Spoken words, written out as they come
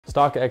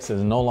StockX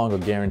is no longer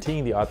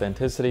guaranteeing the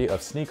authenticity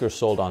of sneakers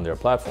sold on their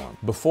platform.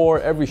 Before,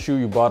 every shoe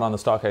you bought on the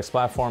StockX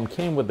platform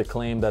came with the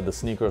claim that the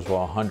sneakers were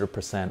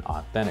 100%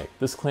 authentic.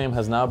 This claim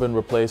has now been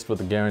replaced with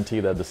the guarantee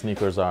that the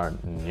sneakers are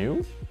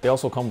new. They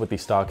also come with the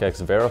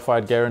StockX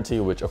verified guarantee,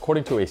 which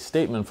according to a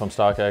statement from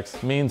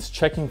StockX means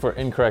checking for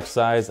incorrect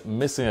size,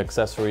 missing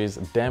accessories,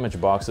 damaged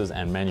boxes,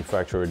 and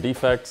manufacturer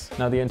defects.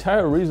 Now, the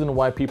entire reason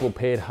why people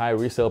paid high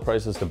resale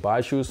prices to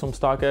buy shoes from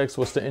StockX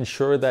was to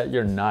ensure that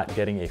you're not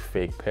getting a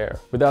fake pair.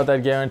 Without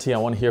that guarantee, I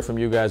want to hear from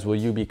you guys. Will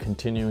you be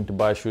continuing to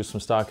buy shoes from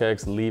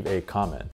StockX? Leave a comment.